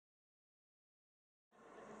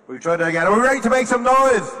We'll try that again. Are we ready to make some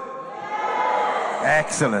noise?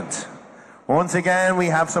 Excellent. Once again, we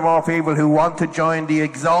have some more people who want to join the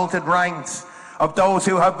exalted ranks of those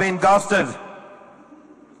who have been Gasted.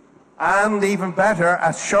 And even better,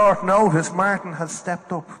 at short notice, Martin has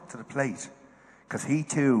stepped up to the plate because he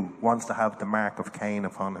too wants to have the mark of Cain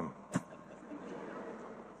upon him.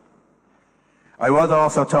 I was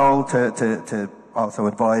also told to also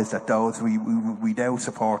advise that those we now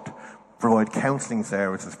provide counselling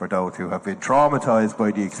services for those who have been traumatised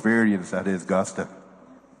by the experience that is Gasta.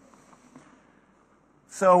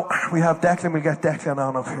 So we have Declan. We'll get Declan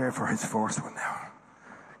on up here for his first one now.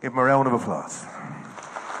 Give him a round of applause.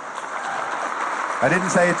 I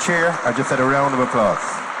didn't say a cheer, I just said a round of applause.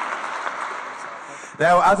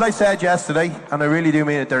 Now, as I said yesterday, and I really do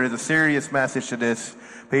mean it, there is a serious message to this.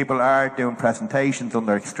 People are doing presentations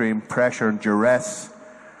under extreme pressure and duress,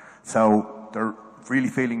 so they're really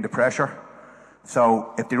feeling the pressure.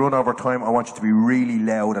 So if they run over time, I want you to be really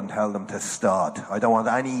loud and tell them to stud. I don't want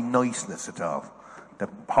any niceness at all. The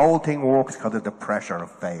whole thing works because of the pressure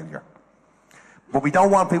of failure. But we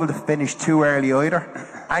don't want people to finish too early either.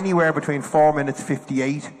 Anywhere between 4 minutes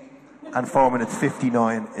 58 and 4 minutes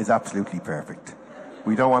 59 is absolutely perfect.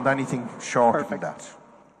 We don't want anything shorter than that.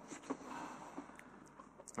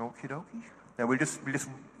 Okie dokie. Now we'll just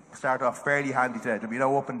start off fairly handy today. There'll be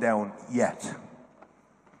no up and down yet.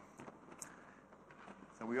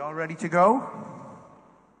 So we all ready to go?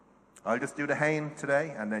 I'll just do the Hain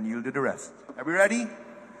today and then you'll do the rest. Are we ready?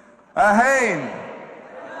 A Hain.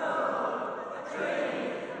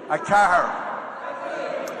 A car.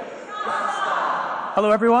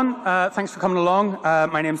 Hello everyone, thanks for coming along.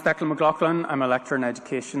 My name is Declan McLaughlin. I'm a lecturer in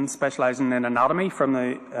education specialising in anatomy from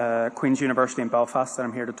the Queen's University in Belfast, and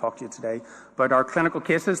I'm here to talk to you today about our clinical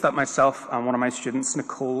cases that myself and one of my students,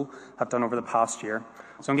 Nicole, have done over the past year.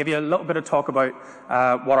 So I'm going to give you a little bit of talk about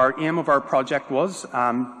what our aim of our project was.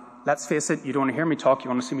 Let's face it, you don't want to hear me talk, you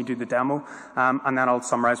want to see me do the demo, and then I'll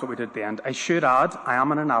summarise what we did at the end. I should add, I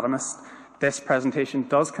am an anatomist. This presentation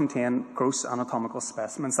does contain gross anatomical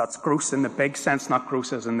specimens. That's gross in the big sense, not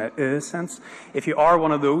gross as in the sense. If you are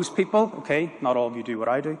one of those people, okay, not all of you do what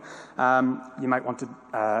I do, you might want to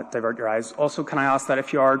divert your eyes. Also, can I ask that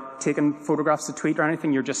if you are taking photographs to tweet or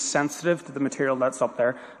anything, you're just sensitive to the material that's up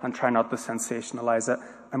there and try not to sensationalise it.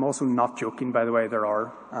 I'm also not joking, by the way, there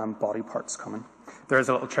are body parts coming. There is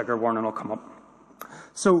a little trigger warning will come up.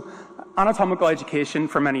 So, anatomical education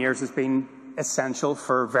for many years has been essential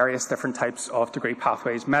for various different types of degree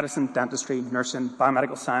pathways: medicine, dentistry, nursing,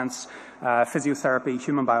 biomedical science, physiotherapy,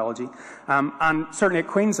 human biology. And certainly at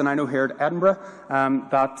Queen's, and I know here at Edinburgh,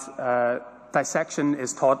 that dissection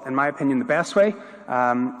is taught, in my opinion, the best way,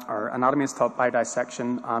 or anatomy is taught by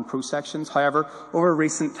dissection and prosections. However, over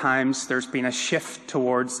recent times, there's been a shift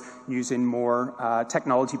towards using more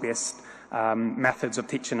technology-based methods of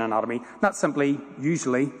teaching anatomy. That's simply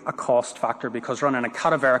usually a cost factor because running a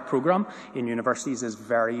cadaveric program in universities is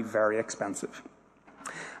very, very expensive.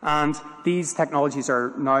 And these technologies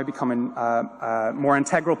are now becoming a more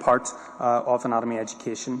integral part of anatomy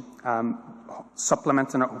education,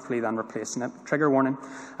 supplementing it, hopefully then replacing it. Trigger warning.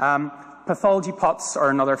 Pathology pots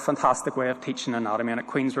are another fantastic way of teaching anatomy, and at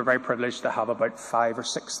Queen's we're very privileged to have about 5,000 or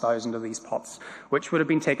 6,000 of these pots, which would have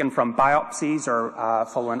been taken from biopsies or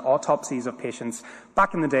following autopsies of patients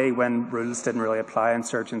back in the day when rules didn't really apply and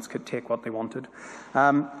surgeons could take what they wanted.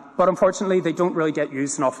 But unfortunately they don't really get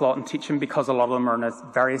used an awful lot in teaching because a lot of them are in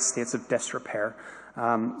various states of disrepair.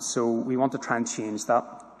 So we want to try and change that.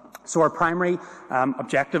 So our primary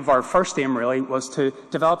objective, our first aim really, was to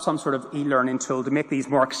develop some sort of e-learning tool to make these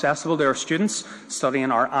more accessible to our students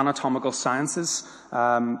studying our anatomical sciences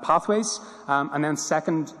pathways. And then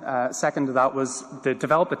second to that was to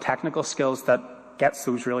develop the technical skills that gets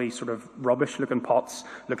those really sort of rubbish-looking pots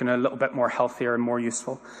looking a little bit more healthier and more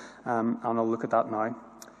useful. And I'll look at that now.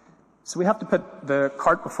 So we have to put the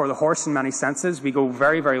cart before the horse in many senses. We go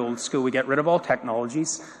very, very old school. We get rid of all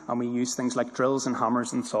technologies and we use things like drills and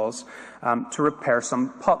hammers and saws to repair some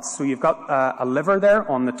pots. So you've got a liver there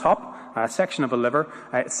on the top, a section of a liver.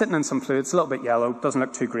 It's sitting in some fluid. It's a little bit yellow, doesn't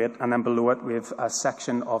look too great. And then below it we have a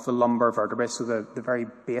section of the lumbar vertebrae, so the very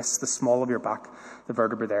base, the small of your back, the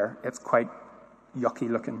vertebra there. It's quite yucky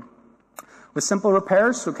looking. With simple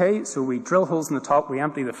repairs, okay, so we drill holes in the top, we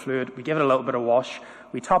empty the fluid, we give it a little bit of wash,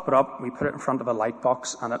 we top it up, we put it in front of a light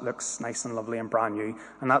box, and it looks nice and lovely and brand new,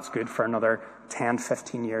 and that's good for another 10,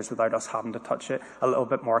 15 years without us having to touch it, a little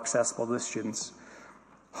bit more accessible to the students.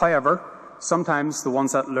 However, sometimes the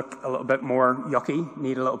ones that look a little bit more yucky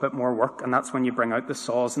need a little bit more work, and that's when you bring out the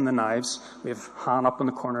saws and the knives. We have Han up in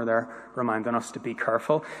the corner there reminding us to be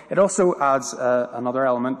careful. It also adds another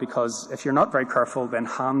element, because if you're not very careful, then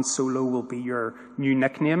Han Solo will be your new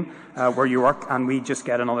nickname where you work, and we just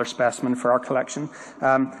get another specimen for our collection.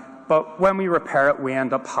 But when we repair it, we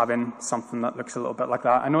end up having something that looks a little bit like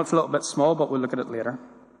that. I know it's a little bit small, but we'll look at it later.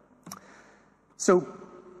 So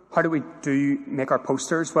how do we make our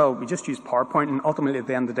posters? Well, we just use PowerPoint, and ultimately at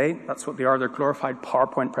the end of the day, that's what they are. They're glorified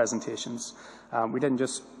PowerPoint presentations. We didn't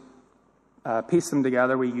just piece them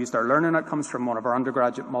together. We used our learning outcomes from one of our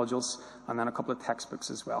undergraduate modules, and then a couple of textbooks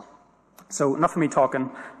as well. So enough of me talking.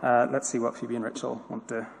 Let's see what Phoebe and Rich will want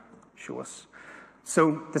to show us.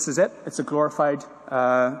 So this is it. It's a glorified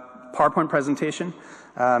PowerPoint presentation.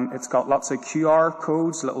 It's got lots of QR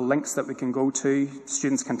codes, little links that we can go to.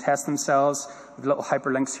 Students can test themselves with little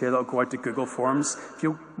hyperlinks here that will go out to Google Forms. If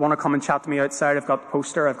you want to come and chat to me outside, I've got the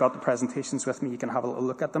poster, I've got the presentations with me. You can have a little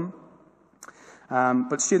look at them.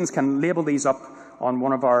 But students can label these up on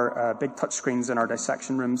one of our big touch screens in our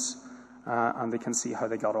dissection rooms, and they can see how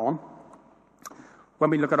they got on. When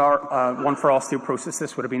we look at our one for osteoporosis,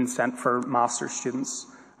 this would have been sent for master's students.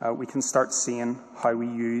 We can start seeing how we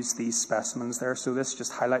use these specimens there. So this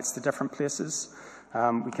just highlights the different places.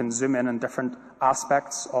 We can zoom in on different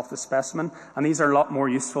aspects of the specimen, and these are a lot more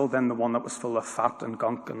useful than the one that was full of fat and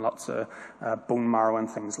gunk and lots of bone marrow and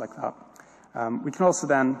things like that. We can also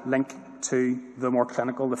then link to the more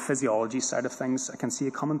clinical, the physiology side of things. I can see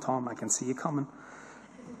you coming, Tom. I can see you coming.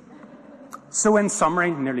 So in summary,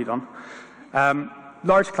 nearly done.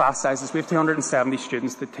 Large class sizes. We have 270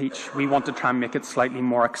 students to teach. We want to try and make it slightly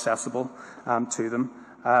more accessible to them.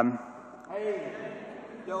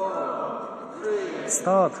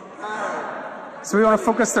 Start. So we want to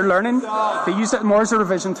focus their learning. They use it more as a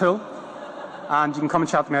revision tool. And you can come and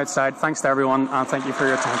chat to me outside. Thanks to everyone, and thank you for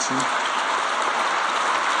your attention.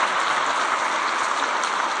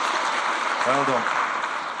 Well done.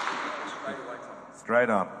 Straight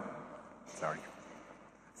on. Sorry.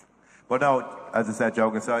 But no, as I said,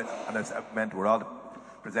 joking aside, and as I meant, we're all the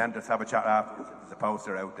presenters have a chat afterwards. There's a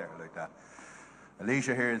poster out there like that.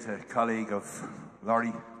 Alicia here is a colleague of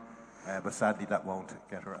Laurie, but sadly that won't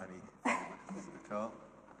get her any at all.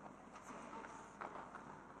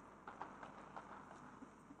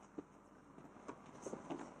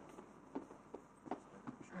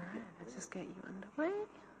 Alright, let's just get you underway.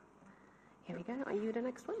 Here we go. Are you the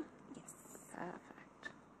next one? Yes. Perfect.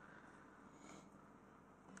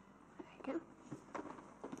 There you go.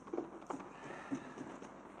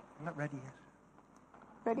 I'm not ready yet.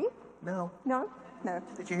 Ready? No. No? No.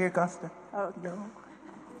 Did you hear Gasta? Oh, no.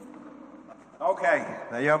 Okay,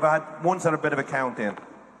 now you've had one sort of bit of a count in.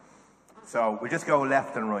 So we just go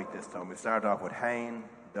left and right this time. We start off with Hain,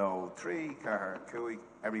 Do, 3, Cahar, Cooey,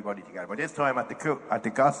 everybody together. But this time at the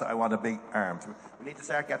Gasta, I want a big arms. We need to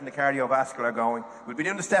start getting the cardiovascular going. We'll be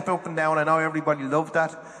doing the step up and down. I know everybody loved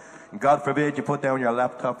that. And God forbid you put down your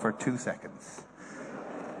laptop for 2 seconds.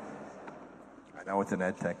 I know it's an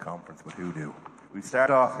EdTech conference, but who do? We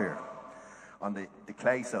start off here on the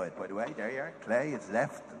clay side, by the way. There you are. Clay is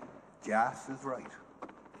left, gas is right. A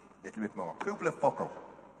little bit more. Couple fuckle.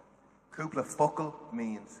 Couple fuckle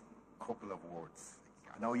means couple of words.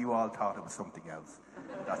 I know you all thought it was something else.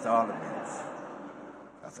 That's all it means.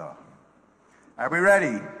 That's all. Are we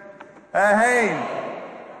ready? Hey!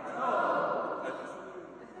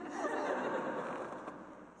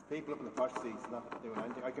 People up in the posh seats not doing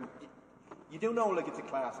anything. You do know, like, it's a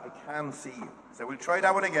class. I can see you. So we'll try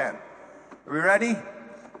that one again. Are we ready?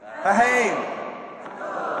 Hey!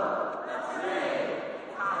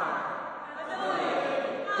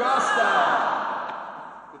 Gasta!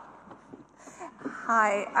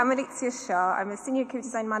 Hi, I'm Alexia Shah. I'm a Senior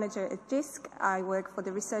Co-Design Manager at JISC. I work for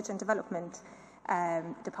the Research and Development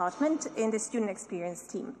Department in the Student Experience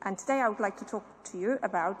team. And today I would like to talk to you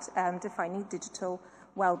about defining digital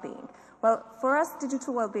well-being. Well, for us,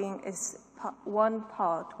 digital well-being is one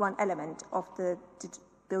element of the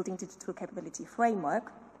Building Digital Capability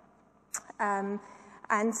framework. And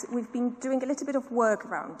we've been doing a little bit of work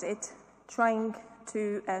around it, trying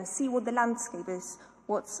to see what the landscape is,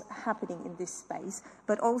 what's happening in this space,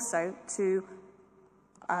 but also to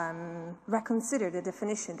reconsider the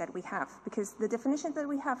definition that we have, because the definition that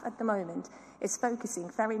we have at the moment is focusing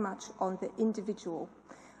very much on the individual.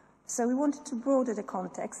 So we wanted to broaden the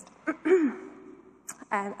context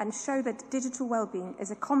and show that digital well-being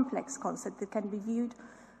is a complex concept that can be viewed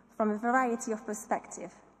from a variety of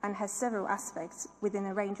perspectives and has several aspects within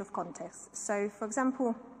a range of contexts. So, for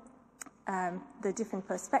example, the different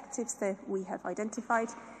perspectives that we have identified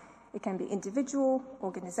It can be individual,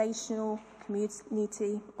 organizational,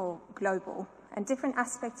 community, or global. And different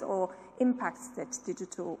aspects or impacts that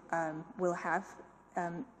digital will have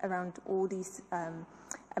around all these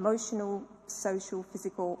emotional, social,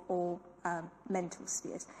 physical, or mental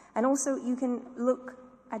spheres. And also you can look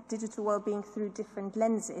at digital well-being through different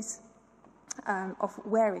lenses of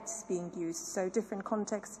where it's being used. So different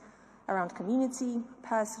contexts around community,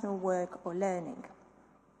 personal, work, or learning.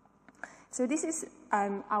 So this is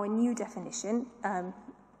our new definition.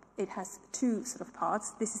 It has two sort of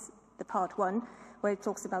parts. This is the part one, where it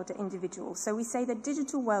talks about the individual. So we say that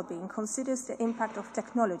digital well-being considers the impact of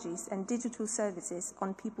technologies and digital services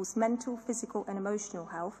on people's mental, physical, and emotional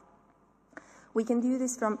health. We can do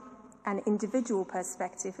this from an individual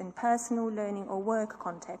perspective in personal, learning, or work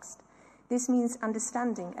context. This means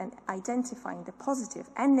understanding and identifying the positive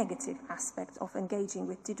and negative aspects of engaging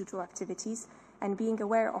with digital activities and being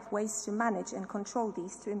aware of ways to manage and control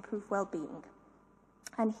these to improve well-being.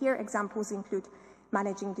 And here examples include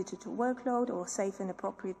managing digital workload or safe and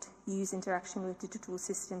appropriate use interaction with digital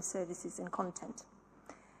systems, services, and content.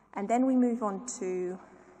 And then we move on to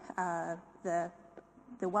the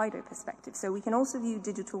wider perspective. So we can also view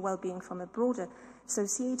digital well-being from a broader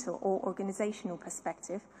societal or organizational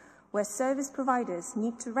perspective, where service providers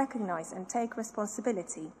need to recognize and take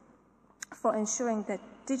responsibility for ensuring that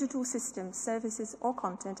digital systems, services, or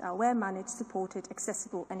content are well managed, supported,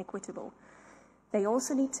 accessible, and equitable. They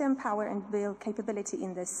also need to empower and build capability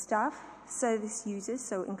in their staff, service users,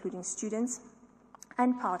 so including students,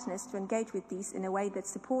 and partners to engage with these in a way that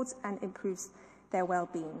supports and improves their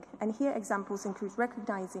well-being. And here examples include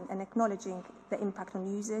recognizing and acknowledging the impact on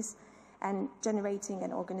users and generating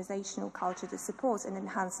an organizational culture that supports and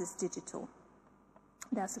enhances digital.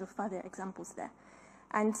 There are sort of further examples there.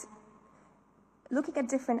 And looking at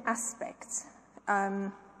different aspects,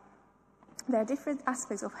 there are different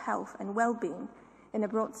aspects of health and well-being in a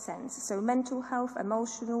broad sense. So mental health,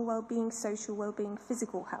 emotional well-being, social well-being,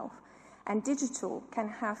 physical health. And digital can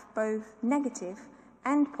have both negative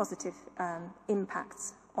and positive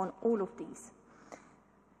impacts on all of these.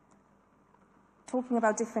 Talking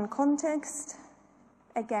about different contexts,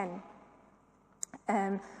 again,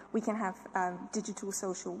 we can have digital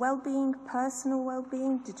social well-being, personal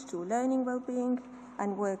well-being, digital learning well-being,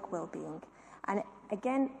 and work well-being. And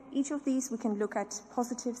again, each of these we can look at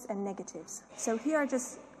positives and negatives. So here I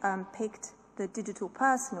just picked the digital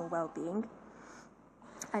personal well-being.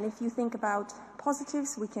 And if you think about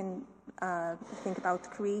positives, we can think about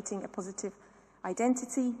creating a positive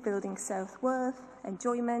identity, building self-worth,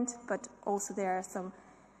 enjoyment, but also there are some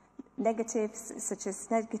negatives, such as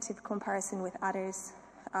negative comparison with others,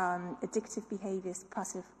 addictive behaviors,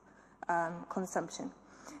 passive consumption.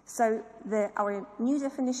 So our new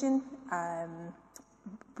definition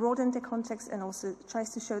broadened the context and also tries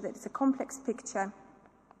to show that it's a complex picture,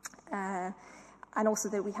 and also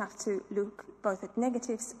that we have to look both at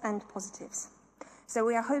negatives and positives. So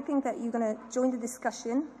we are hoping that you're going to join the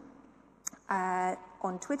discussion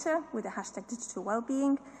on Twitter with the hashtag digital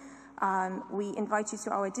wellbeing. We invite you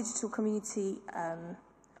to our digital community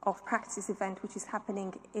of practice event, which is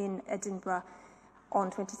happening in Edinburgh on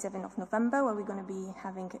 27th of November, where we're going to be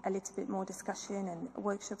having a little bit more discussion and a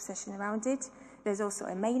workshop session around it. There's also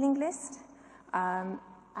a mailing list, and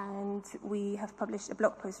we have published a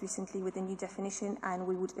blog post recently with a new definition, and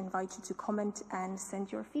we would invite you to comment and send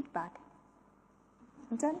your feedback.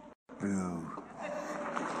 I'm done. Boo.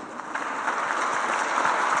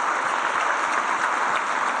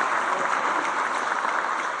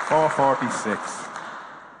 A-046.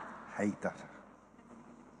 Hate that.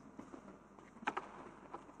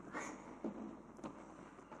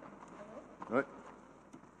 Right.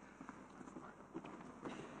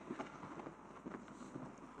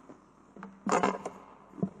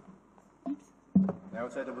 Now I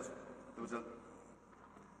said there was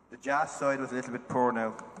the jazz side was a little bit poor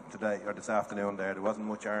now today or this afternoon there. There wasn't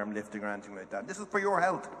much arm lifting or anything like that. This is for your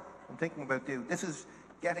health. I'm thinking about you. This is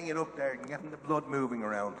getting it up there and getting the blood moving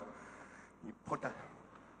around. You put that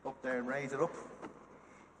up there and raise it up.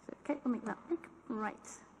 Okay, we'll make that big. Right.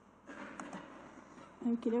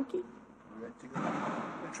 Okie dokie. Ready to go?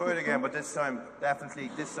 We'll try it again, but this time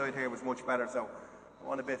definitely this side here was much better, so I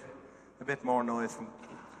want a bit more noise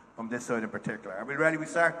from this side in particular. Are we ready? We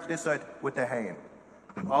start this side with the Hain.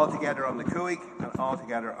 All together on the Cuig and all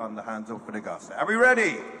together on the hands up for the Gasta. Are we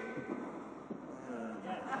ready?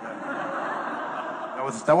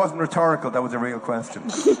 That wasn't rhetorical, that was a real question.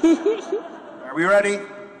 Are we ready?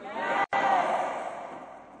 Yes.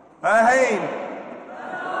 A Hain.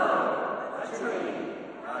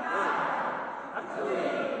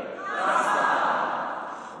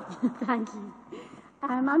 Thank you.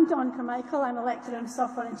 I'm Dawn Carmichael. I'm a lecturer in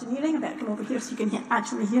software engineering. I better come over here so you can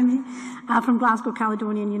actually hear me, from Glasgow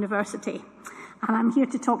Caledonian University. And I'm here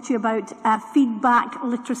to talk to you about a feedback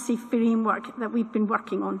literacy framework that we've been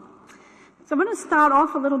working on. So I'm going to start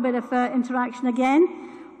off a little bit of interaction again.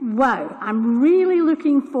 Wow, I'm really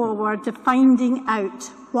looking forward to finding out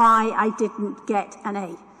why I didn't get an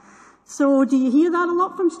A. So do you hear that a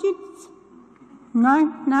lot from students? No?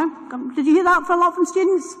 No? Did you hear that for a lot from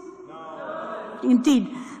students? No. Indeed.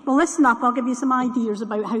 Well, listen up. I'll give you some ideas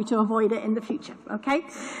about how to avoid it in the future, okay?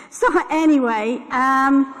 So anyway,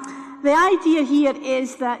 the idea here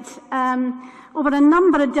is that over a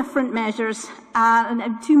number of different measures,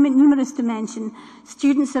 and too numerous to mention,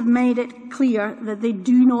 students have made it clear that they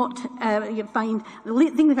do not find,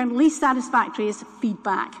 the thing they find least satisfactory is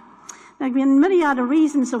feedback. There have been a myriad of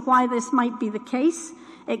reasons of why this might be the case.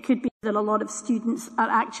 It could be that a lot of students are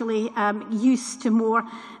actually used to more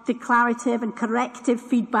declarative and corrective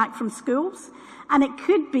feedback from schools. And it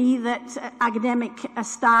could be that academic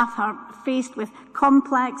staff are faced with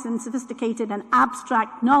complex and sophisticated and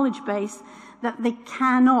abstract knowledge base that they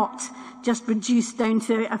cannot just reduce down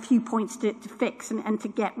to a few points to fix and to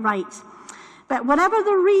get right. But whatever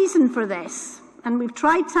the reason for this, and we've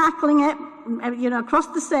tried tackling it, across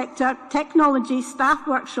the sector, technology, staff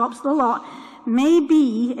workshops, the lot,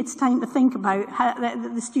 maybe it's time to think about how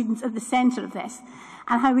the students at the centre of this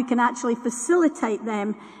and how we can actually facilitate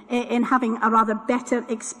them in having a rather better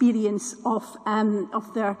experience of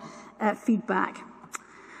their feedback.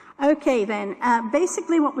 Okay then,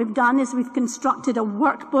 basically what we've done is we've constructed a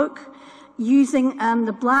workbook using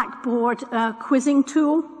the Blackboard quizzing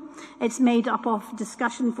tool. It's made up of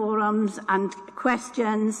discussion forums and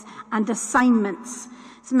questions and assignments.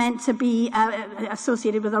 It's meant to be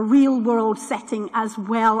associated with a real-world setting as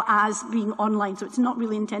well as being online, so it's not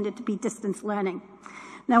really intended to be distance learning.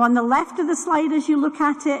 Now, on the left of the slide, as you look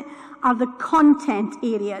at it, are the content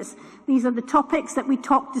areas. These are the topics that we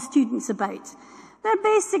talk to students about. They're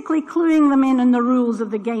basically cluing them in on the rules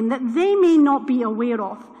of the game that they may not be aware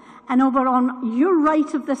of. And over on your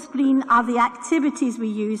right of the screen are the activities we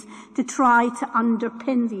use to try to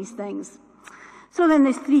underpin these things. So then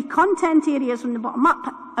there's 3 content areas from the bottom up,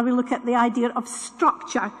 and we look at the idea of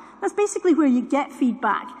structure. That's basically where you get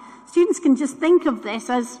feedback. Students can just think of this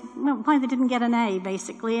as, well, why they didn't get an A,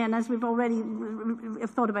 basically, and as we've already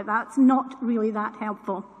thought about that, it's not really that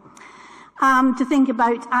helpful. To think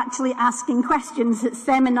about actually asking questions at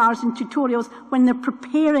seminars and tutorials when they're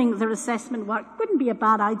preparing their assessment work wouldn't be a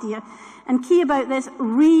bad idea. And key about this,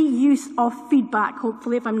 reuse of feedback.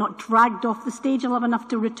 Hopefully, if I'm not dragged off the stage, I'll have enough time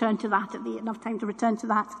to return to that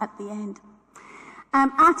at the end.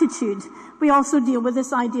 Attitude. We also deal with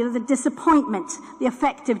this idea of the disappointment, the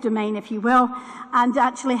affective domain, if you will, and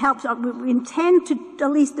actually helps, we intend to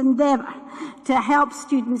at least endeavour to help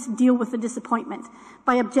students deal with the disappointment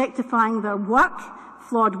by objectifying their work.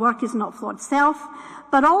 Flawed work is not flawed self,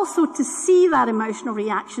 but also to see that emotional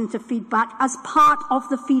reaction to feedback as part of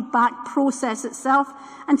the feedback process itself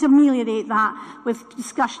and to ameliorate that with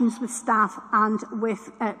discussions with staff and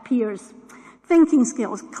with peers. Thinking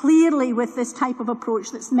skills, clearly with this type of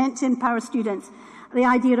approach that's meant to empower students, the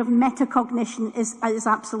idea of metacognition is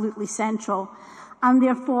absolutely central. And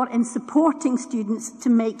therefore, in supporting students to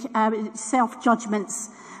make self-judgments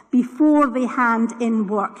before they hand in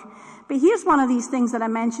work. But here's one of these things that I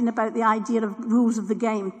mentioned about the idea of rules of the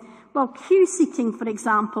game. Well, cue seeking, for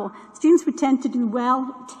example, students who tend to do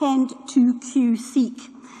well tend to cue seek.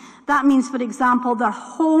 That means, for example, they're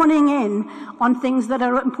honing in on things that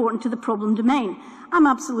are important to the problem domain. I'm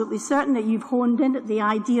absolutely certain that you've honed in at the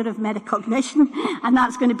idea of metacognition, and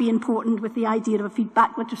that's going to be important with the idea of a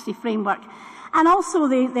feedback literacy framework. And also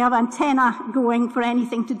they have antenna going for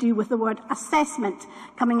anything to do with the word assessment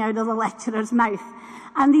coming out of the lecturer's mouth.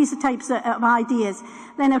 And these are types of ideas.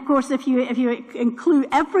 Then, of course, if you include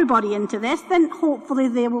everybody into this, then hopefully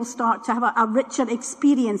they will start to have a richer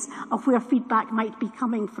experience of where feedback might be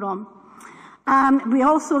coming from. We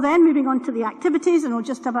also then, moving on to the activities, and we'll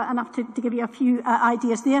just have enough to give you a few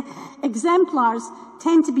ideas there. Exemplars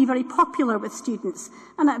tend to be very popular with students,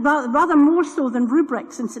 and rather more so than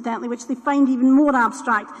rubrics, incidentally, which they find even more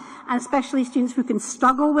abstract, and especially students who can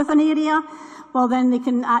struggle with an area, well, then they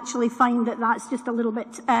can actually find that that's just a little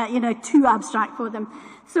bit, too abstract for them.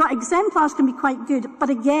 So exemplars can be quite good, but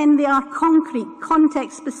again, they are concrete,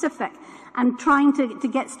 context-specific, and trying to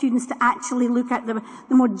get students to actually look at the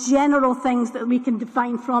more general things that we can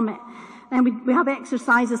define from it. And we have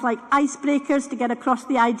exercises like icebreakers to get across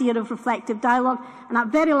the idea of reflective dialogue. And that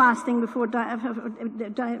very last thing before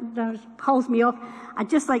Dara calls me off, I'd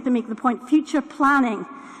just like to make the point, future planning.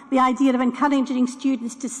 The idea of encouraging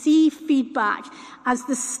students to see feedback as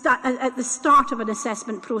at the start of an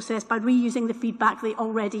assessment process by reusing the feedback they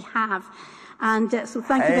already have. And so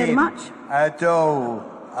thank you very much. A-2,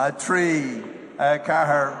 A-3,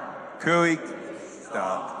 A-car, Kuik,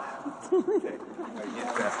 stop.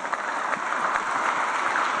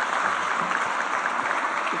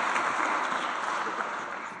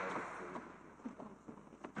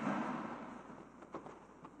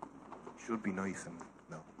 Should be nice and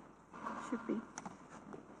no. Should be.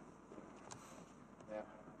 Yeah,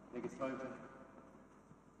 I think it's time to get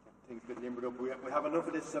things a bit limbered up. We have enough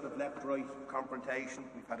of this sort of left-right confrontation.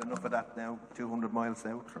 We've had enough of that now, 200 miles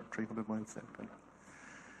out or 300 miles out.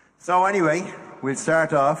 So anyway, we'll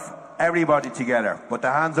start off, everybody together. Put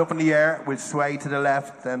the hands up in the air, we'll sway to the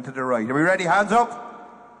left, then to the right. Are we ready? Hands up.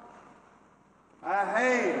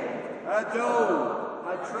 A-hey, A-do,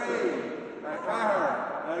 A-tree, A-car,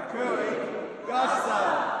 A-cooey,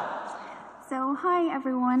 Gasta. So, hi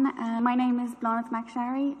everyone, my name is Bláthnaid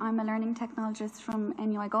McSherry. I'm a learning technologist from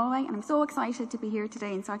NUI Galway, and I'm so excited to be here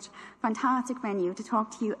today in such fantastic venue to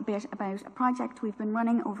talk to you a bit about a project we've been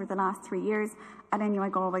running over the last 3 years at NUI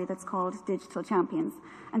Galway that's called Digital Champions.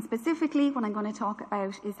 And specifically, what I'm going to talk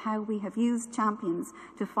about is how we have used champions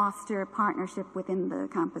to foster partnership within the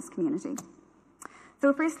campus community.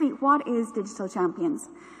 So firstly, what is Digital Champions?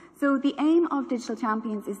 So the aim of Digital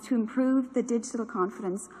Champions is to improve the digital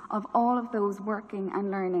confidence of all of those working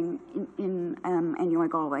and learning in NUI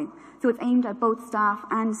Galway. So it's aimed at both staff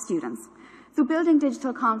and students. So building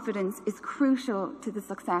digital confidence is crucial to the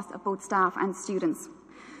success of both staff and students.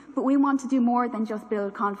 But we want to do more than just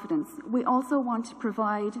build confidence. We also want to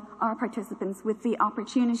provide our participants with the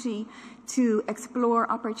opportunity to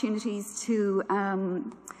explore opportunities to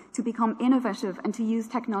become innovative and to use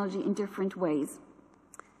technology in different ways.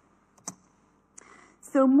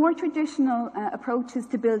 So more traditional approaches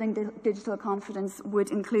to building digital confidence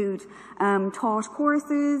would include taught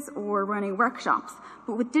courses or running workshops.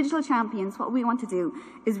 But with Digital Champions, what we want to do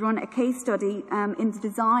is run a case study in the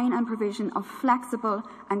design and provision of flexible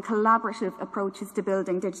and collaborative approaches to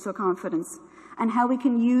building digital confidence, and how we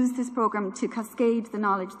can use this programme to cascade the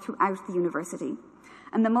knowledge throughout the university.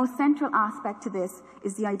 And the most central aspect to this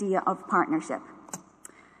is the idea of partnership.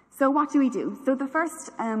 So what do we do? So the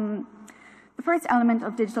first element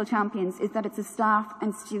of Digital Champions is that it's a staff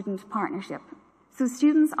and student partnership. So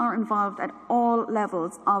students are involved at all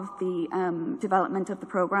levels of the development of the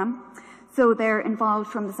programme. So they're involved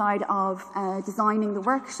from the side of designing the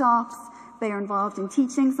workshops, they're involved in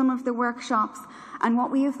teaching some of the workshops, and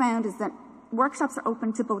what we have found is that workshops are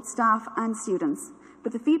open to both staff and students.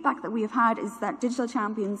 But the feedback that we have had is that Digital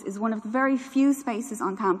Champions is one of the very few spaces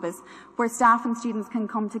on campus where staff and students can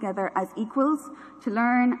come together as equals to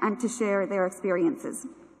learn and to share their experiences.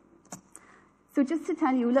 So just to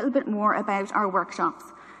tell you a little bit more about our workshops.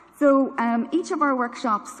 So each of our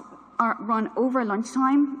workshops are run over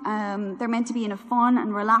lunchtime. They're meant to be in a fun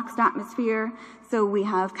and relaxed atmosphere. So we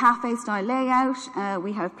have cafe-style layout,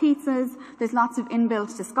 we have pizzas, there's lots of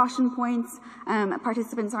inbuilt discussion points.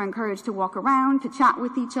 Participants are encouraged to walk around, to chat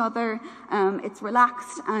with each other. It's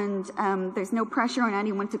relaxed and there's no pressure on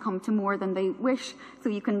anyone to come to more than they wish, so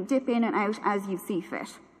you can dip in and out as you see fit.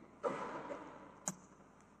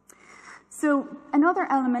 So another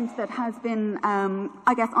element that has been,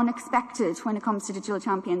 I guess, unexpected when it comes to Digital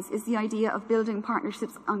Champions is the idea of building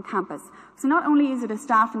partnerships on campus. So not only is it a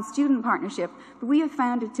staff and student partnership, but we have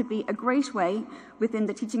found it to be a great way within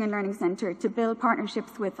the Teaching and Learning Centre to build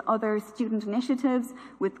partnerships with other student initiatives,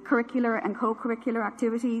 with curricular and co-curricular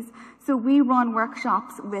activities. So we run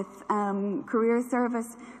workshops with career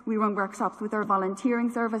service, we run workshops with our volunteering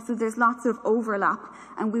service, so there's lots of overlap,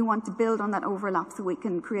 and we want to build on that overlap so we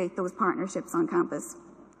can create those partnerships on campus.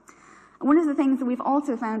 And one of the things that we've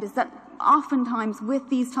also found is that oftentimes with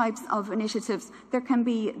these types of initiatives, there can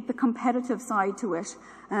be the competitive side to it,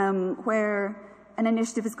 where an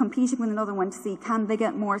initiative is competing with another one to see can they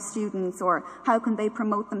get more students or how can they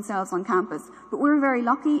promote themselves on campus. But we're very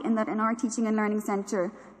lucky in that in our Teaching and Learning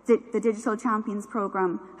Centre, the Digital Champions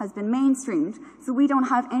programme has been mainstreamed, so we don't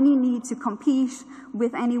have any need to compete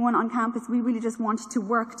with anyone on campus. We really just want to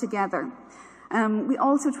work together. We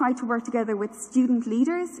also try to work together with student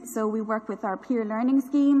leaders, so we work with our peer learning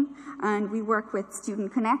scheme and we work with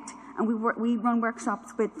Student Connect, and we run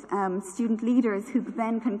workshops with student leaders who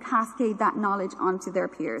then can cascade that knowledge onto their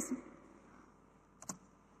peers.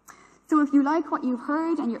 So if you like what you've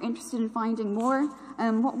heard and you're interested in finding more,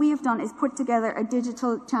 what we have done is put together a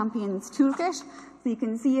Digital Champions toolkit. So you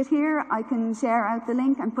can see it here. I can share out the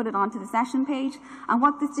link and put it onto the session page. And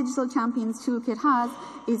what this Digital Champions toolkit has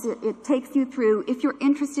is it takes you through, if you're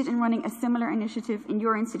interested in running a similar initiative in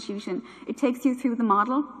your institution, it takes you through the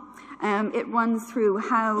model. It runs through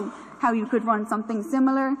how you could run something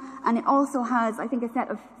similar, and it also has, I think, a set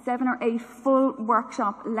of 7 or 8 full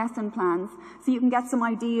workshop lesson plans, so you can get some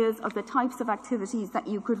ideas of the types of activities that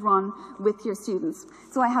you could run with your students.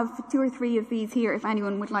 So I have 2 or 3 of these here if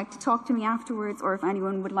anyone would like to talk to me afterwards, or if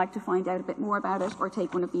anyone would like to find out a bit more about it or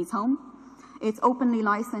take one of these home. It's openly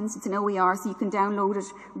licensed, it's an OER, so you can download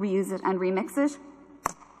it, reuse it and remix it.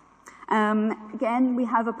 Again, we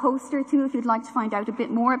have a poster too if you'd like to find out a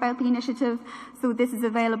bit more about the initiative. So this is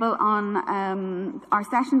available on our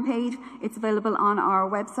session page. It's available on our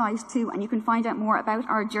website too, and you can find out more about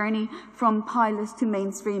our journey from pilot to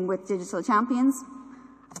mainstream with Digital Champions.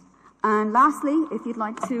 And lastly, if you'd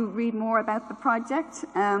like to read more about the project,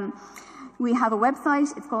 we have a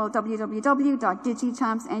website. It's called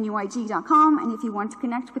www.digichampsnuig.com, and if you want to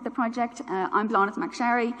connect with the project, I'm Bláthnaid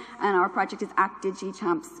McSherry, and our project is at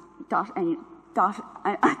digichampsnuig.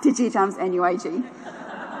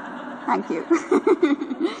 Thank you.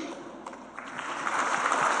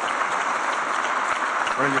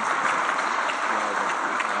 Brilliant.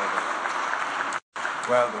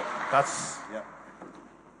 Well done. That's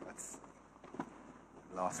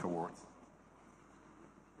lost for words.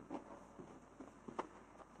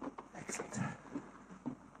 Excellent.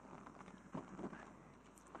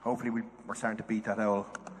 Hopefully we're starting to beat that old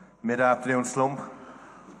mid-afternoon slump.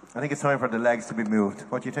 I think it's time for the legs to be moved.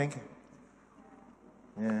 What do you think?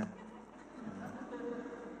 Yeah.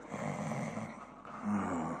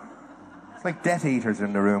 It's like Death Eaters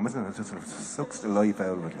in the room, isn't it? It just sort of sucks the life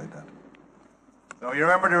out of it like that. So you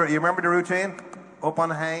remember the routine? Up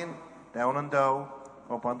on Hain, down on Doe,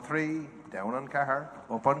 up on 3, down on Cahar,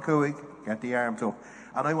 up on Cuig, get the arms up.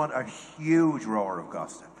 And I want a huge roar of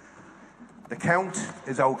Gasta. The count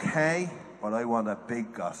is okay, but I want a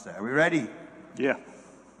big Gasta. Are we ready? Yeah.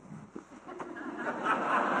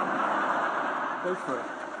 Go for it.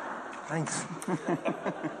 Thanks.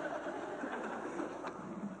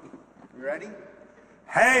 You ready?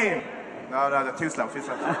 Hey! No, they're too slow, I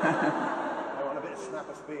want a bit of snap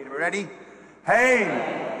of speed. Are we ready?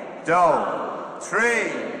 Hey! Doe!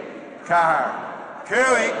 3! Car!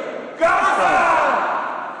 Cuig!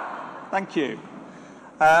 Gasta! Thank you.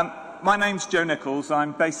 My name's Joe Nichols.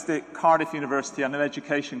 I'm based at Cardiff University. I'm an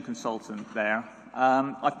education consultant there.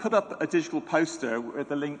 I've put up a digital poster where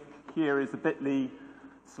the link here is the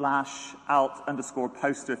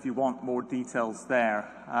bit.ly/alt_poster if you want more details there.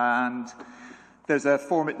 And there's a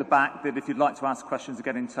form at the back that if you'd like to ask questions or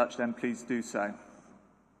get in touch, then please do so.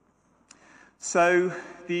 So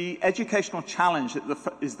the educational challenge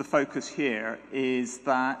that is the focus here is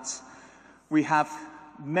that we have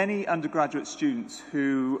many undergraduate students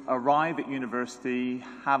who arrive at university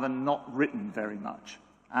having not written very much,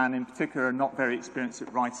 and in particular are not very experienced at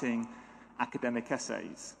writing academic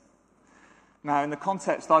essays. Now, in the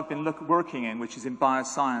context I've been working in, which is in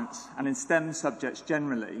bioscience and in STEM subjects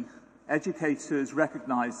generally, educators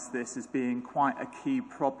recognise this as being quite a key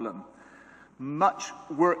problem. Much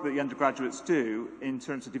work that the undergraduates do in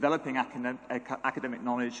terms of developing academic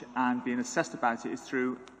knowledge and being assessed about it is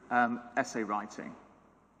through essay writing.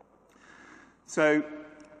 So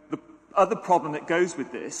the other problem that goes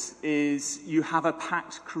with this is you have a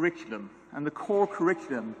packed curriculum, and the core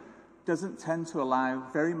curriculum doesn't tend to allow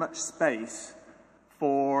very much space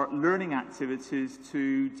for learning activities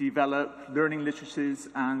to develop learning literatures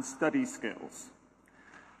and study skills.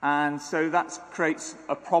 And so that creates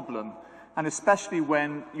a problem, and especially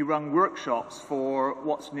when you run workshops for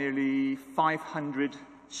what's nearly 500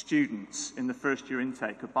 students in the first year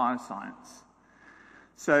intake of bioscience.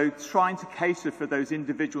 So trying to cater for those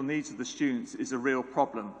individual needs of the students is a real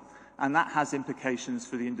problem, and that has implications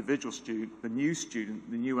for the individual student, the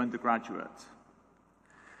new undergraduate.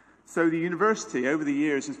 So the university over the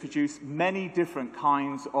years has produced many different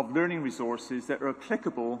kinds of learning resources that are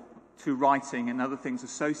applicable to writing and other things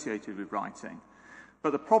associated with writing.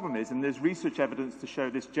 But the problem is, and there's research evidence to show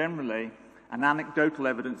this generally, and anecdotal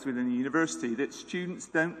evidence within the university, that students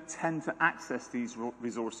don't tend to access these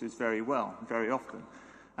resources very well, very often.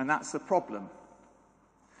 And that's the problem.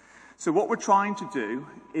 So what we're trying to do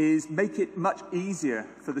is make it much easier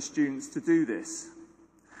for the students to do this.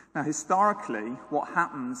 Now, historically, what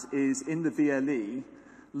happens is in the VLE,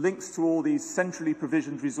 links to all these centrally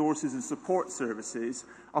provisioned resources and support services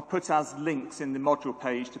are put as links in the module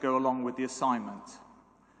page to go along with the assignment.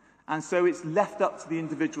 And so it's left up to the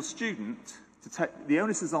individual student to take, the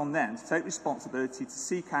onus is on them to take responsibility to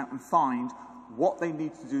seek out and find what they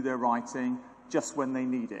need to do their writing just when they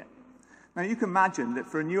need it. Now, you can imagine that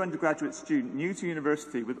for a new undergraduate student, new to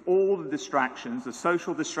university, with all the distractions, the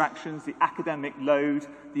social distractions, the academic load,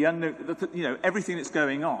 the unknown, everything that's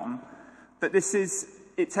going on, that this is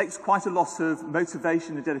it takes quite a lot of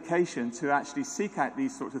motivation and dedication to actually seek out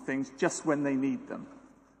these sorts of things just when they need them.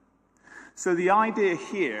 So the idea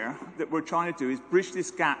here that we're trying to do is bridge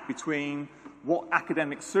this gap between what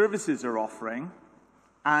academic services are offering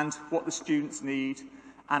and what the students need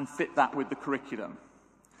and fit that with the curriculum.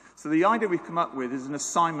 So the idea we've come up with is an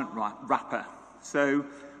assignment wrapper. So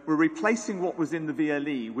we're replacing what was in the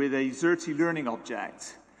VLE with a Xerte learning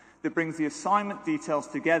object that brings the assignment details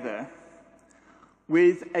together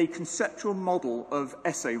with a conceptual model of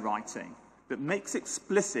essay writing that makes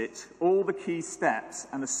explicit all the key steps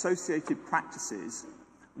and associated practices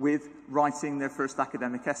with writing their first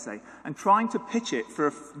academic essay and trying to pitch it for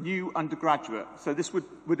a new undergraduate. So this would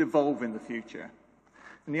evolve in the future.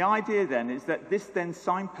 And the idea then is that this then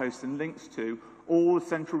signposts and links to all the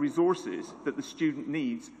central resources that the student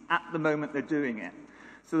needs at the moment they're doing it.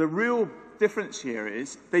 So the real difference here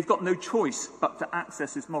is they've got no choice but to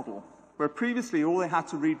access this model. Where previously all they had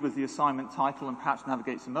to read was the assignment title and perhaps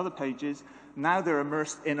navigate some other pages, now they're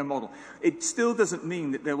immersed in a model. It still doesn't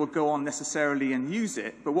mean that they will go on necessarily and use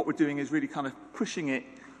it, but what we're doing is really kind of pushing it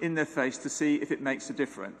in their face to see if it makes a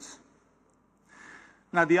difference.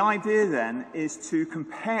 Now the idea then is to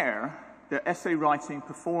compare their essay writing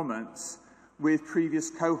performance with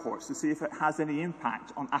previous cohorts to see if it has any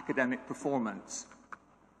impact on academic performance.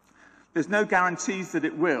 There's no guarantees that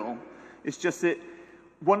it will, it's just that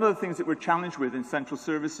one of the things that we're challenged with in central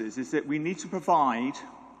services is that we need to provide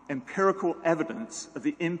empirical evidence of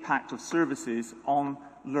the impact of services on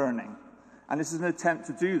learning. And this is an attempt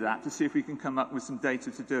to do that, to see if we can come up with some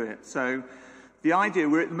data to do it. So the idea,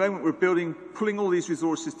 at the moment we're pulling all these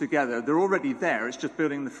resources together. They're already there, it's just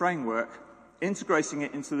building the framework, integrating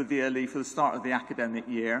it into the VLE for the start of the academic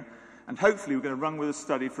year. And hopefully we're going to run with a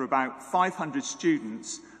study for about 500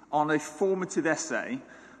 students on a formative essay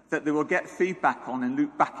that they will get feedback on and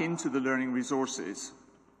loop back into the learning resources.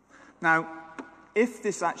 Now, if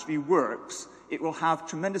this actually works, it will have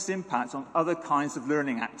tremendous impact on other kinds of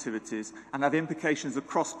learning activities and have implications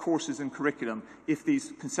across courses and curriculum if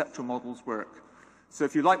these conceptual models work. So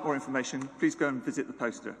if you'd like more information, please go and visit the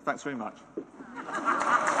poster. Thanks very much.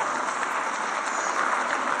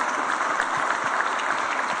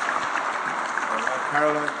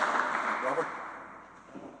 Caroline, Robert?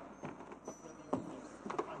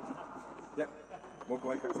 Yep. Walk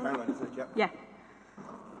away, Caroline, is it? Yep. Yeah.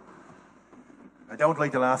 I don't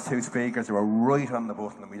like the last two speakers who are right on the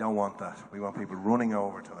button, and we don't want that. We want people running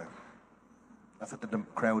over to them. That's what the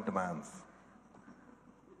crowd demands.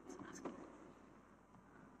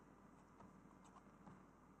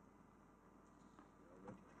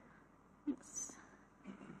 Yes.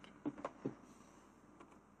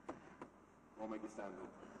 Won't make you stand up.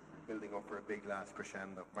 Building up for a big last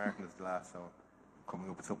crescendo. Martin is the last, so coming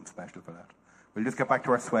up with something special for that. We'll just get back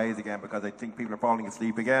to our sways again because I think people are falling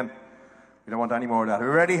asleep again. We don't want any more of that. Are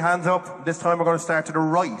we ready? Hands up. This time we're going to start to the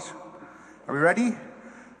right. Are we ready?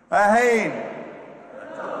 Ahead.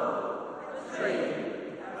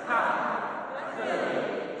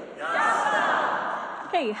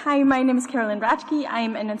 Okay, hi, my name is Carolyn Ratke.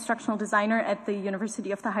 I'm an instructional designer at the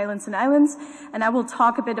University of the Highlands and Islands, and I will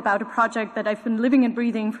talk a bit about a project that I've been living and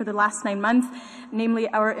breathing for the last 9 months, namely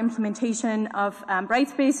our implementation of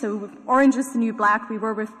Brightspace. So orange is the new black. We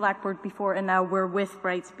were with Blackboard before, and now we're with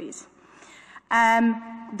Brightspace.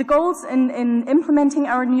 The goals in implementing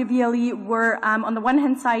our new VLE were, on the one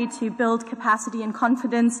hand side, to build capacity and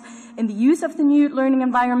confidence in the use of the new learning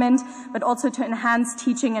environment, but also to enhance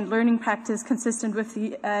teaching and learning practice consistent with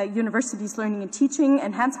the university's learning and teaching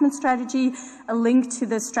enhancement strategy. A link to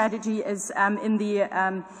this strategy is in the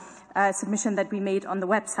submission that we made on the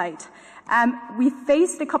website. We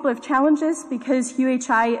faced a couple of challenges because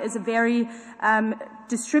UHI is a very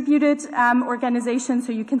distributed organization.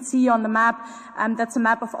 So you can see on the map, that's a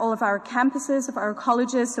map of all of our campuses, of our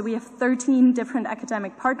colleges. So we have 13 different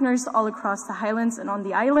academic partners all across the Highlands and on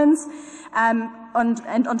the islands. And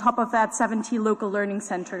on top of that, 70 local learning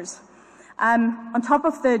centers. On top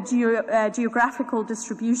of the geographical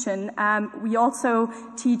distribution, we also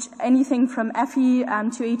teach anything from FE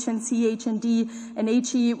to HNC, HND, and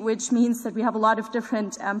HE, which means that we have a lot of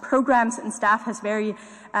different programs, and staff has very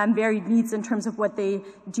varied needs in terms of what they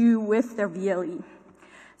do with their VLE.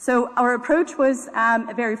 So our approach was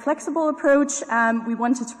a very flexible approach. We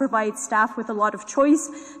wanted to provide staff with a lot of choice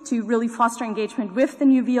to really foster engagement with the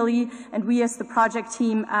new VLE, and we as the project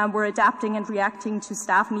team were adapting and reacting to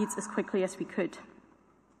staff needs as quickly as we could.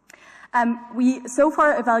 We so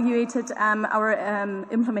far evaluated our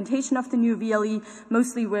implementation of the new VLE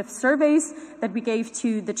mostly with surveys that we gave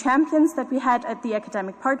to the champions that we had at the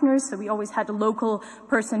academic partners. So we always had a local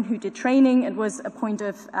person who did training and was a point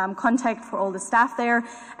of contact for all the staff there.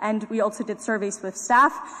 And we also did surveys with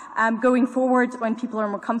staff. Going forward, when people are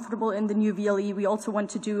more comfortable in the new VLE, we also want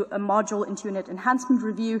to do a module and unit enhancement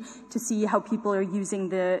review to see how people are using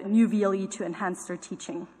the new VLE to enhance their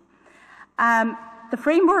teaching. The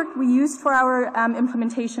framework we used for our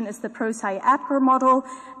implementation is the ProSci-ADGAR model.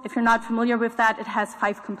 If you're not familiar with that, it has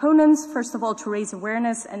 5 components. First of all, to raise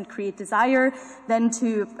awareness and create desire, then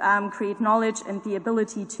to create knowledge and the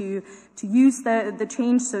ability to use the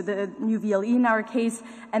change, so the new VLE in our case,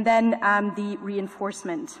 and then the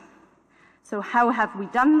reinforcement. So how have we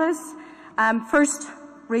done this? First,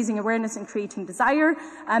 raising awareness and creating desire.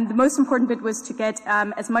 The most important bit was to get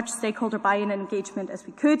as much stakeholder buy-in and engagement as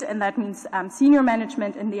we could, and that means senior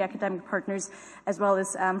management and the academic partners, as well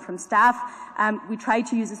as from staff. We tried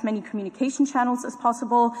to use as many communication channels as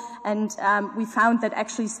possible, and we found that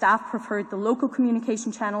actually staff preferred the local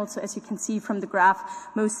communication channels. So as you can see from the graph,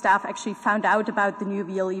 most staff actually found out about the new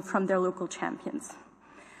VLE from their local champions.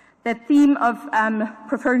 That theme of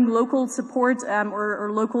preferring local support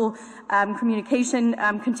or local communication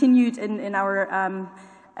continued in our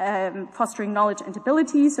fostering knowledge and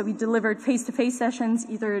ability. So we delivered face-to-face sessions,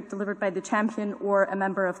 either delivered by the champion or a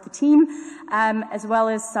member of the team, as well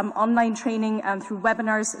as some online training through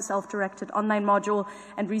webinars, a self-directed online module,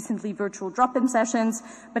 and recently virtual drop-in sessions.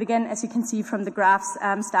 But again, as you can see from the graphs,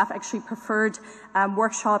 staff actually preferred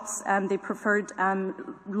workshops, they preferred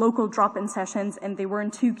local drop-in sessions, and they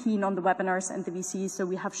weren't too keen on the webinars and the VCs, so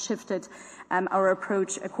we have shifted our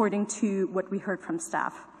approach according to what we heard from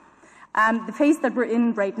staff. The phase that we're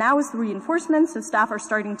in right now is the reinforcement, so staff are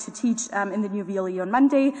starting to teach in the new VLE on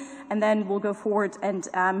Monday, and then we'll go forward and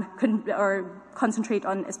concentrate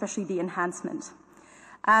on especially the enhancement.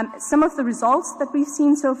 Some of the results that we've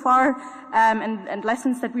seen so far and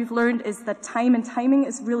lessons that we've learned is that time and timing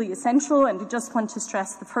is really essential, and we just want to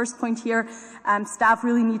stress the first point here. Staff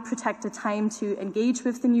really need protected time to engage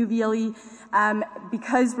with the new VLE.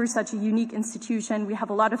 Because we're such a unique institution, we have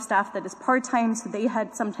a lot of staff that is part-time, so they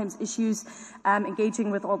had sometimes issues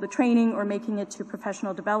engaging with all the training or making it to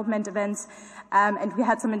professional development events. And we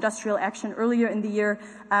had some industrial action earlier in the year,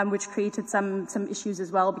 which created some issues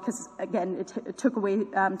as well, because again, it took away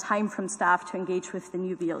time from staff to engage with the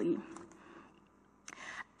new VLE.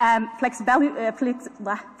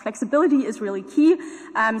 Flexibility is really key,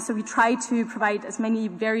 so we try to provide as many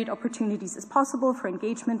varied opportunities as possible for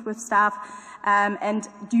engagement with staff, and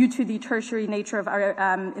due to the tertiary nature of our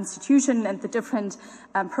institution and the different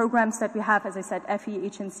programs that we have, as I said, FE,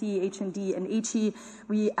 HNC, HND, and HE,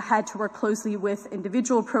 we had to work closely with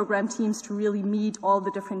individual program teams to really meet all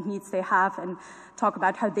the different needs they have and talk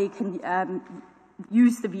about how they can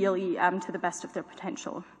use the VLE to the best of their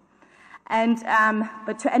potential. And,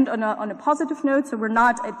 but to end on a positive note, so we're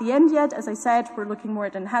not at the end yet, as I said, we're looking more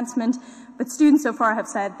at enhancement, but students so far have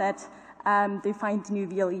said that they find the new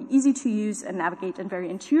VLE easy to use and navigate and very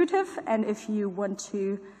intuitive. And if you want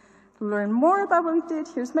to learn more about what we did,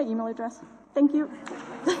 here's my email address. Thank you.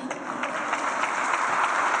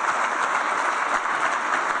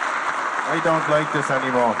 I don't like this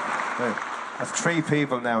anymore. That's 3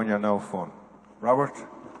 people now and you're no fun. Robert?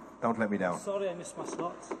 Don't let me down. Sorry, I missed my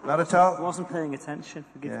slots. Not at all. I wasn't paying attention,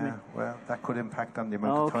 forgive me. Yeah, well, that could impact on the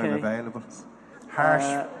amount of time available.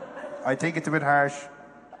 Harsh. I think it's a bit harsh,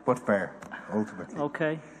 but fair, ultimately.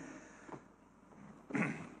 Okay.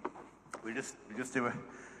 We'll just do a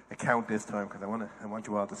count this time, because I want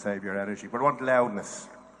you all to save your energy. But I want loudness.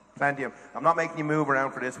 Plenty of, I'm not making you move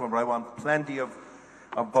around for this one, but I want plenty of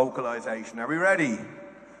vocalization. Are we ready?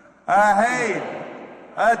 Hey!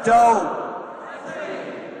 A do!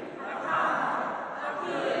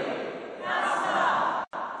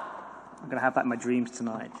 I'm going to have that in my dreams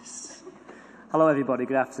tonight. Hello everybody,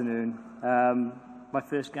 good afternoon. My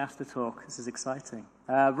first Gasta talk, this is exciting.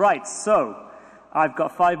 Right, so I've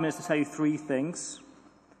got 5 minutes to tell you 3 things.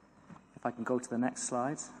 If I can go to the next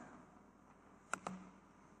slide.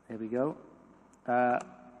 There we go.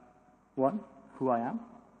 1, who I am.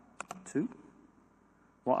 2,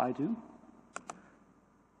 what I do.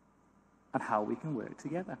 And how we can work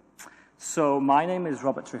together. So my name is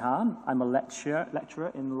Robert Trehan. I'm a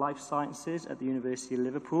lecturer in life sciences at the University of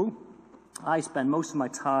Liverpool. I spend most of my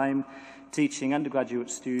time teaching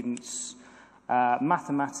undergraduate students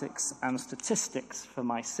mathematics and statistics for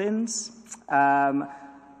my sins.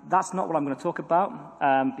 That's not what I'm going to talk about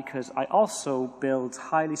because I also build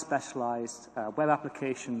highly specialized web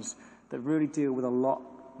applications that really deal with a lot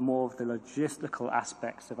more of the logistical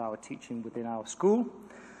aspects of our teaching within our school.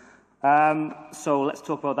 So let's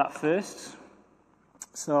talk about that first.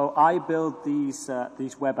 So I build these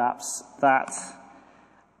web apps that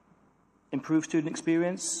improve student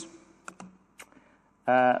experience,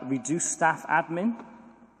 reduce staff admin,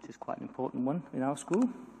 which is quite an important one in our school,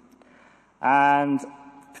 and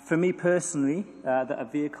for me personally, that are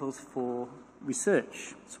vehicles for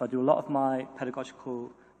research. So I do a lot of my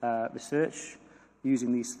pedagogical research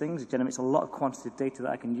using these things. It generates a lot of quantitative data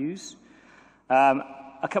that I can use.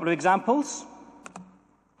 A couple of examples.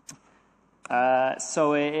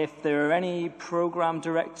 So if there are any program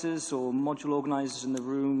directors or module organizers in the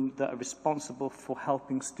room that are responsible for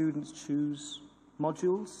helping students choose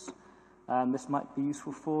modules, this might be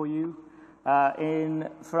useful for you.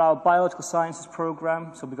 For our biological sciences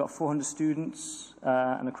program, so we've got 400 students,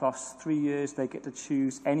 and across 3 years they get to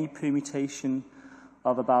choose any permutation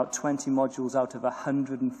of about 20 modules out of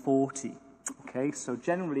 140. Okay, so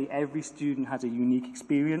generally every student has a unique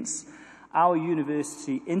experience. Our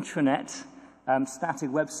university intranet static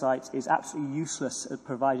website is absolutely useless at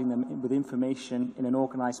providing them with information in an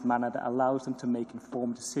organized manner that allows them to make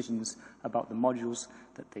informed decisions about the modules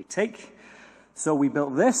that they take. So we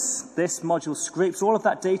built this. This module scrapes all of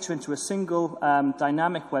that data into a single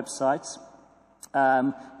dynamic website.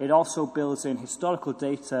 It also builds in historical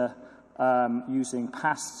data using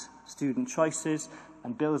past student choices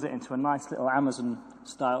and builds it into a nice little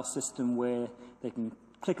Amazon-style system where they can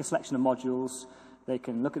click a selection of modules, they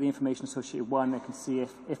can look at the information associated with one, they can see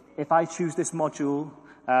if I choose this module,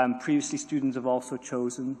 previously students have also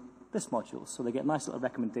chosen this module. So they get nice little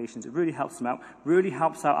recommendations. It really helps them out, really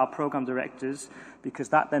helps out our program directors, because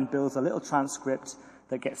that then builds a little transcript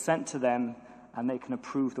that gets sent to them and they can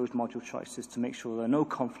approve those module choices to make sure there are no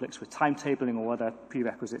conflicts with timetabling or other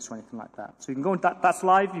prerequisites or anything like that. So you can go, that's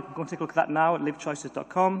live, you can go and take a look at that now at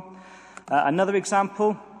livechoices.com. Another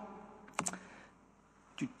example.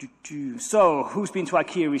 So, who's been to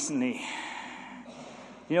IKEA recently?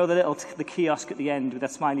 You know the kiosk at the end with their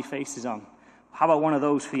smiley faces on? How about one of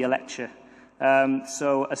those for your lecture?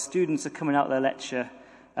 So as students are coming out of their lecture,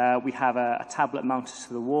 we have a tablet mounted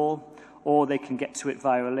to the wall, or they can get to it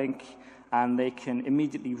via a link, and they can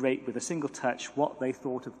immediately rate with a single touch what they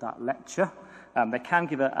thought of that lecture. They can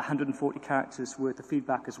give 140 characters worth of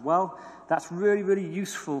feedback as well. That's really, really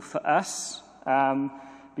useful for us,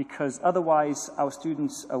 because otherwise our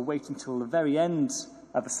students are waiting till the very end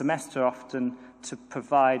of the semester often to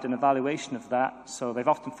provide an evaluation of that. So they've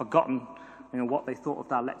often forgotten what they thought of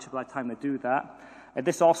that lecture by the time they do that.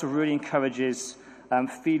 This also really encourages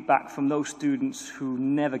feedback from those students who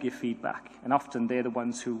never give feedback, and often they're the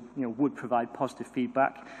ones who would provide positive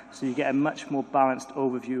feedback. So you get a much more balanced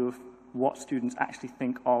overview of what students actually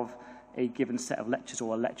think of a given set of lectures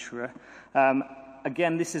or a lecturer.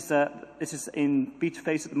 Again, this is in beta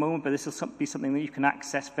phase at the moment, but this will be something that you can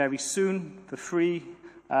access very soon for free.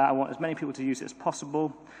 I want as many people to use it as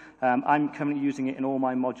possible. I'm currently using it in all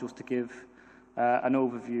my modules to give an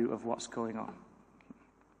overview of what's going on.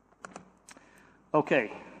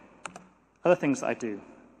 Okay, other things that I do.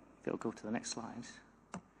 If it'll go to the next slide.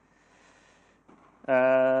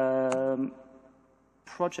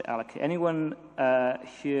 Project allocate. Anyone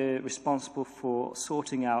here responsible for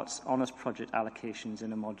sorting out honours project allocations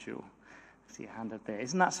in a module? See your hand up there.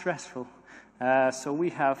 Isn't that stressful? So we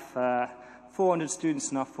have 400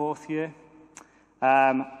 students in our 4th year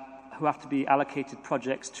who have to be allocated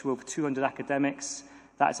projects to over 200 academics.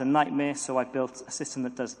 That is a nightmare, so I built a system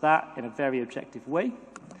that does that in a very objective way.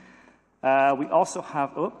 We also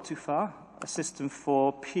have, a system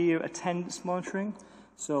for peer attendance monitoring.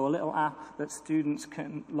 So a little app that students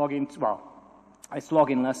can log into, well, it's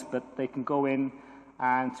login-less, but they can go in,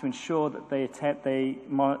 and to ensure that they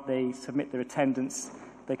submit their attendance,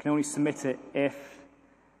 they can only submit it if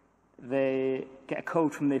they get a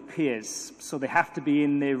code from their peers. So they have to be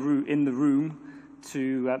in the room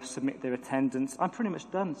to submit their attendance. I'm pretty much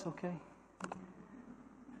done, it's okay.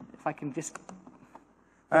 If I can just...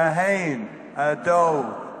 A hain, a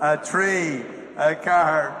doe, a tree, a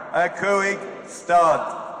car, a cooig,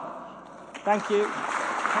 stud. Thank you.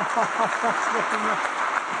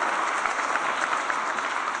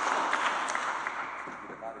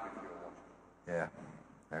 Yeah,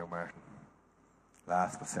 now Martin.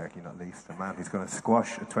 Last but certainly not least, the man who's going to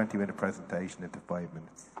squash a 20-minute presentation into 5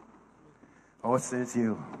 minutes. Oh, it's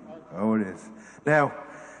you. Oh, it is. Now,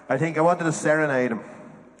 I think I wanted to serenade him.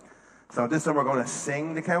 So this time we're going to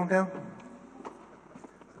sing the countdown.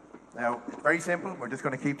 Now, it's very simple. We're just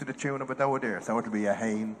going to keep to the tune of a doe there. So it'll be a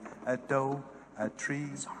hain, a doe, a tree,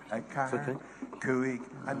 a car, cooig,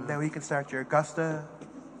 and now you can start your Gasta.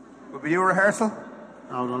 Will we do a rehearsal?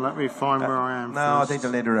 Hold on, let me find where I am. No, first. I think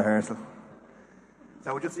they'll need a rehearsal.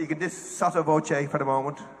 So you can just sotto voce for the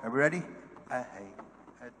moment. Are we ready? A hay,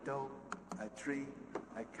 a doe, a tree,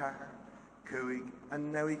 a car, cooey,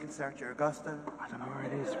 and now you can start your Gasta. I don't know where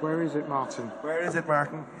it is. Where is it, Martin? Where is it,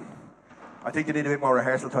 Martin? I think you need a bit more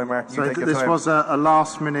rehearsal time, Martin. So this was a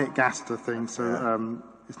last-minute Gasta thing, so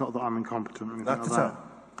it's not that I'm incompetent or anything That's like that.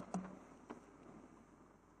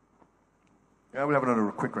 Yeah, we'll have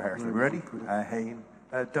another quick rehearsal. Are we ready? A hay,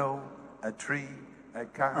 a doe, a tree, a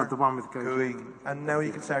car, the one with cooey, and now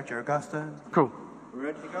you can start your Gasta. Cool. We're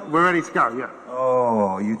ready to go? We're ready to go, yeah.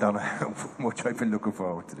 Oh, you don't know how much I've been looking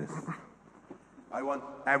forward to this. I want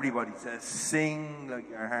everybody to sing like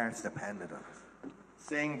your heart's dependent on it.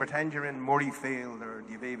 Sing, pretend you're in Murrayfield or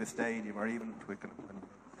the Aviva Stadium or even Twickenham.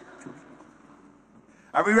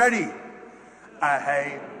 Are we ready? A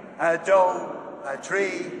hay, a doe, a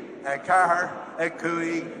tree, a car, a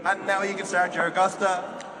cooey, and now you can start your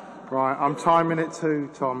Gasta. Right, I'm timing it too,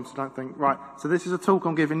 Tom, so don't think. Right, so this is a talk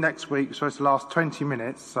I'm giving next week. It's supposed to last 20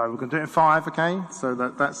 minutes, so we're going to do it in 5, okay? So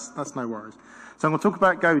that's no worries. So I'm going to talk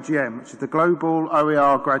about GoGM, which is the Global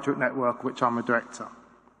OER Graduate Network, of which I'm a director.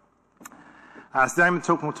 So the aim of the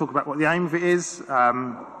talk, we'll talk about what the aim of it is,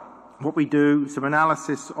 what we do, some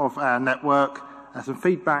analysis of our network, some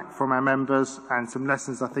feedback from our members, and some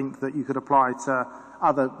lessons I think that you could apply to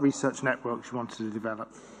other research networks you wanted to develop.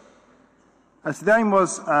 So the aim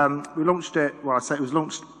was, we launched it, well I say it was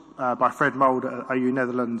launched by Fred Mould at OU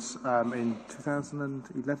Netherlands in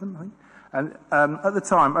 2011, I think. And at the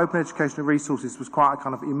time, open educational resources was quite a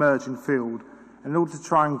kind of emerging field. And in order to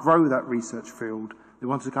try and grow that research field, they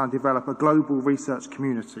wanted to kind of develop a global research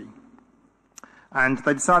community. And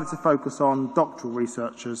they decided to focus on doctoral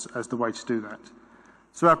researchers as the way to do that.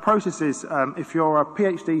 So our process is, if you're a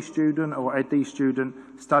PhD student or EdD student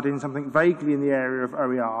studying something vaguely in the area of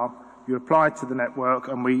OER, you apply to the network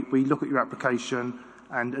and we look at your application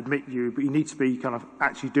and admit you, but you need to be kind of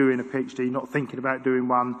actually doing a PhD, not thinking about doing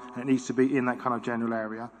one, and it needs to be in that kind of general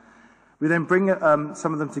area. We then bring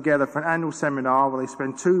some of them together for an annual seminar where they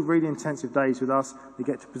spend 2 really intensive days with us. They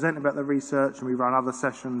get to present about their research, and we run other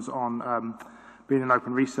sessions on being an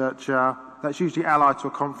open researcher. That's usually allied to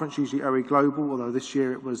a conference, usually OE Global, although this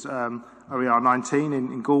year it was OER 19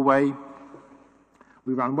 in Galway.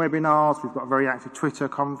 We run webinars, we've got a very active Twitter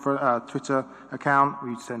account,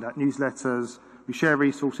 we send out newsletters, we share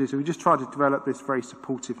resources, so we just try to develop this very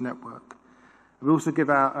supportive network. We also give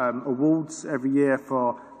out awards every year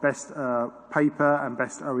for best paper and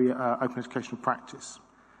best open educational practice.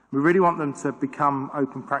 We really want them to become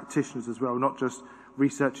open practitioners as well, not just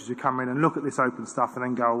researchers who come in and look at this open stuff and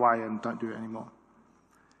then go away and don't do it anymore.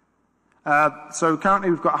 So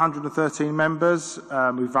currently we've got 113 members.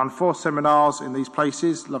 We've run 4 seminars in these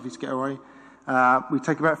places. Lovely to get away. We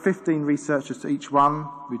take about 15 researchers to each one.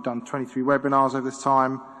 We've done 23 webinars over this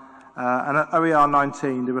time. And at OER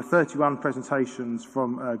 19, there were 31 presentations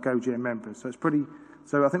from GoGM members. So it's pretty.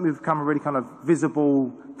 So I think we've become a really kind of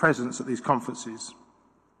visible presence at these conferences.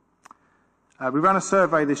 We ran a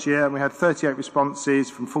survey this year, and we had 38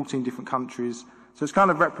 responses from 14 different countries. So it's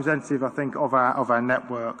kind of representative, I think, of our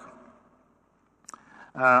network.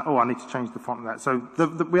 I need to change the font of that. So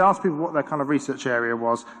we asked people what their kind of research area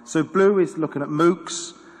was. So blue is looking at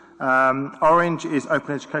MOOCs, orange is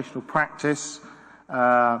open educational practice,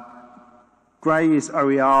 grey is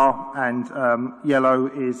OER, and yellow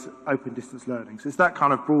is open distance learning. So it's that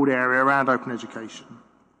kind of broad area around open education.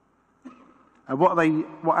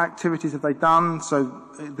 What activities have they done? So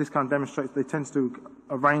this kind of demonstrates they tend to do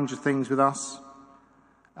a range of things with us.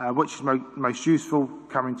 Which is most useful.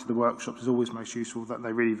 Coming to the workshops is always most useful, that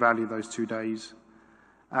they really value those 2 days.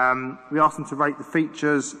 We ask them to rate the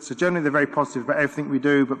features. So generally they're very positive about everything we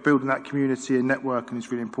do, but building that community and networking is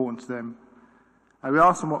really important to them. We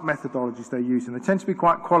ask them what methodologies they're using. They tend to be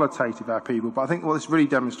quite qualitative, our people, but I think what this really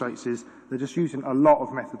demonstrates is they're just using a lot of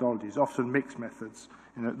methodologies, often mixed methods.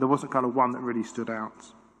 There wasn't kind of one that really stood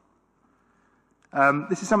out.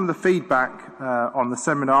 This is some of the feedback on the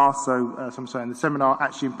seminar. So, as I'm saying, the seminar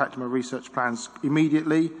actually impacted my research plans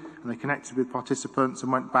immediately, and they connected with participants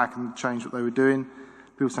and went back and changed what they were doing.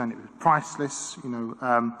 People saying it was priceless.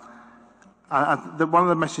 One of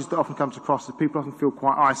the messages that often comes across is people often feel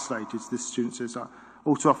quite isolated. This student says,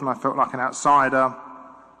 all too often I felt like an outsider.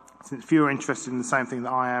 Since few are interested in the same thing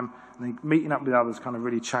that I am, and then meeting up with others kind of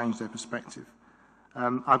really changed their perspective.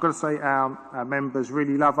 I've got to say our members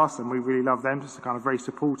really love us and we really love them. It's a kind of very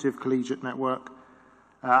supportive collegiate network.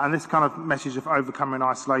 And this kind of message of overcoming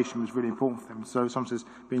isolation was really important for them. So someone says,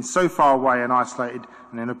 being so far away and isolated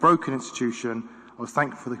and in a broken institution, I was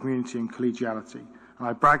thankful for the community and collegiality. And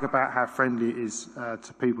I brag about how friendly it is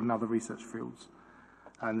to people in other research fields.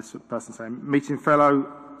 And this person saying, meeting fellow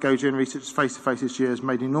GoGen researchers face-to-face this year has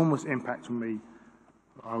made an enormous impact on me.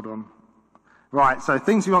 Hold on. Right, so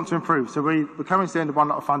things we want to improve. So we're coming to the end of one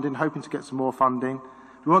lot of funding, hoping to get some more funding.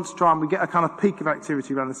 We want to try and we get a kind of peak of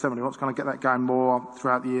activity around the summer. We want to kind of get that going more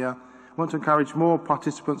throughout the year. We want to encourage more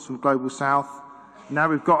participants from Global South. Now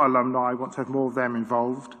we've got alumni, we want to have more of them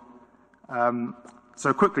involved.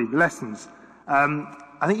 So quickly, lessons.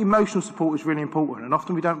 I think emotional support is really important, and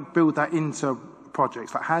often we don't build that into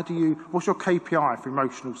projects. Like, what's your KPI for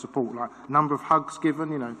emotional support? Like, number of hugs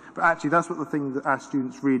given, you know. But actually, that's what the thing that our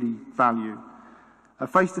students really value.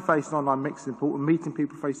 Face-to-face and online mix is important. Meeting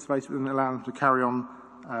people face-to-face and allowing them to carry on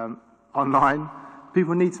online.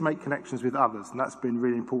 People need to make connections with others, and that's been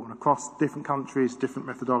really important across different countries, different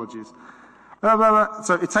methodologies.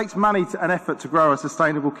 So it takes money and effort to grow a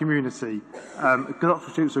sustainable community. Doctoral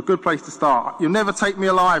students are a good place to start. You'll never take me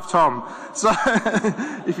alive, Tom. So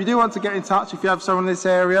if you do want to get in touch, if you have someone in this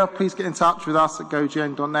area, please get in touch with us at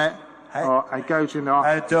gogen.net or at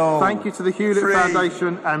gogen. Thank you to the Hewlett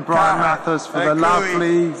Foundation and Brian Mathers for the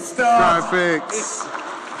lovely graphics.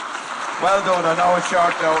 Well done. I know it's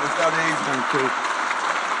short though. It's not easy. Thank you.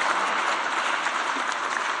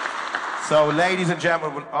 So, ladies and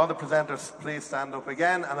gentlemen, will all the presenters please stand up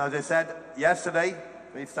again? And as I said yesterday,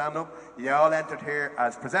 please stand up. You all entered here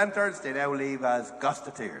as presenters. They now leave as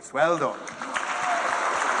Gastateers. Well done.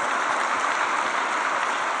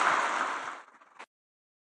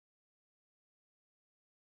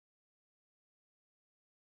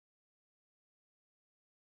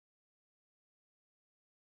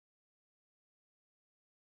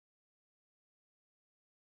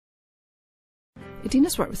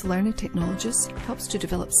 Edina's work with learning technologists helps to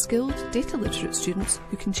develop skilled, data-literate students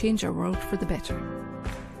who can change our world for the better.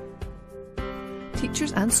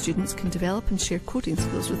 Teachers and students can develop and share coding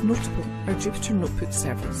skills with Notable, our Jupyter Notebook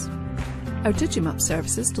service. Our Digimap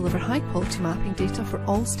services deliver high-quality mapping data for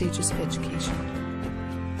all stages of education.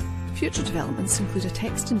 Future developments include a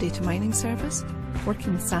text and data mining service,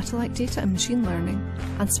 working with satellite data and machine learning,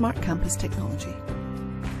 and smart campus technology.